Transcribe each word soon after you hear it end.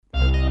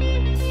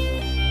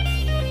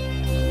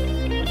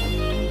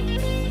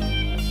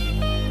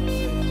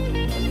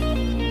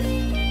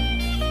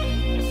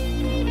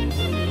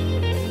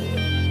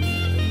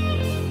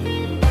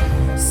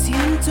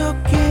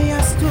Creo que ya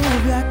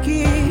estuve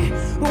aquí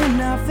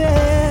una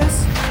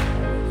vez.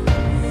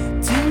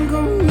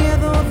 Tengo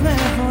miedo de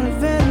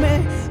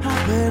volverme a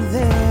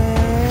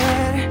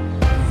perder.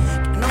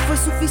 Que no fue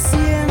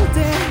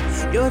suficiente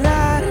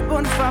llorar,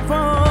 por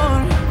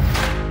favor.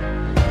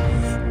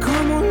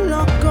 Como un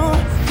loco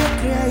yo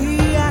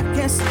creía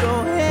que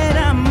esto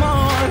era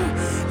amor.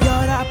 Y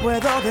ahora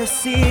puedo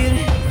decir,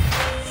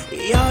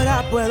 y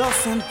ahora puedo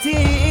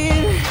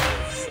sentir.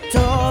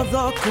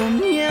 Todo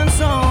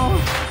comienzo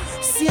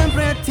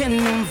siempre tiene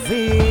un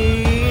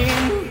fin.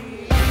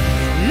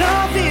 Lo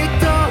di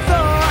todo,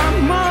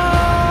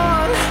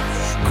 amor.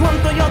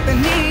 Cuanto yo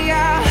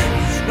tenía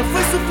no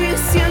fue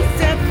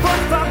suficiente, por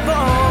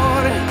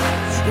favor.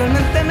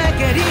 Realmente me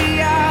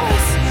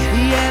querías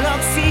y el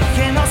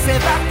oxígeno se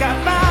va a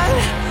acabar.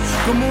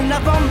 Como una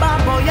bomba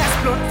voy a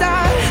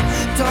explotar.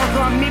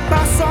 Todo a mi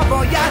paso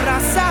voy a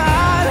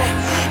arrasar.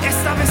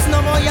 Esta vez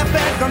no voy a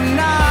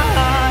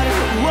perdonar.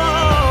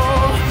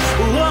 Wow,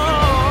 wow.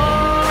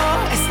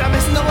 Esta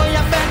vez no voy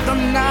a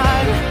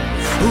perdonar.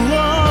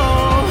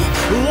 Wow,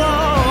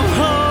 wow.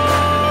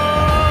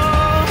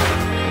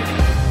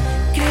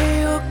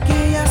 Creo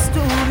que ya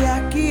estuve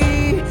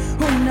aquí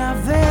una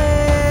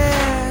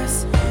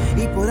vez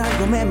y por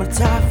algo me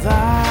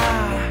marchaba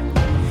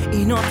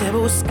y no te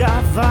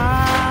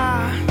buscaba.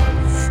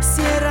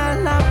 Cierra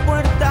la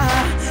puerta,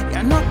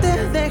 ya no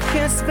te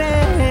dejes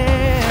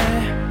ver.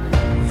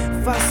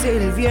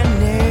 Fácil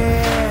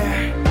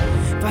viene,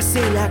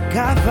 fácil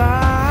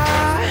acaba.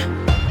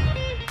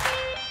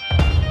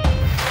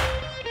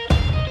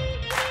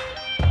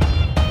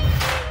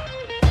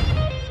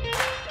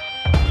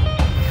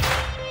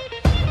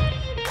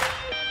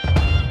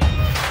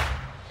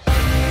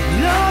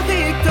 Lo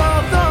di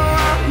todo,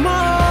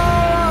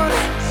 amor.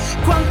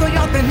 Cuanto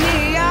yo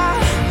tenía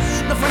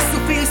no fue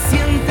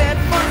suficiente,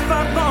 por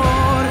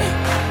favor.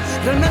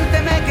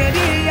 Realmente me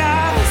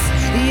querías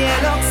y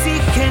el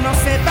oxígeno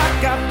se va a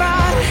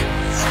acabar.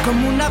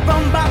 Como una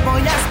bomba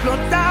voy a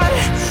explotar.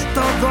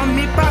 Todo a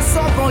mi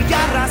paso voy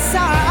a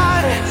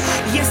arrasar.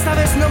 Y esta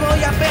vez no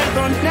voy a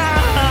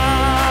perdonar.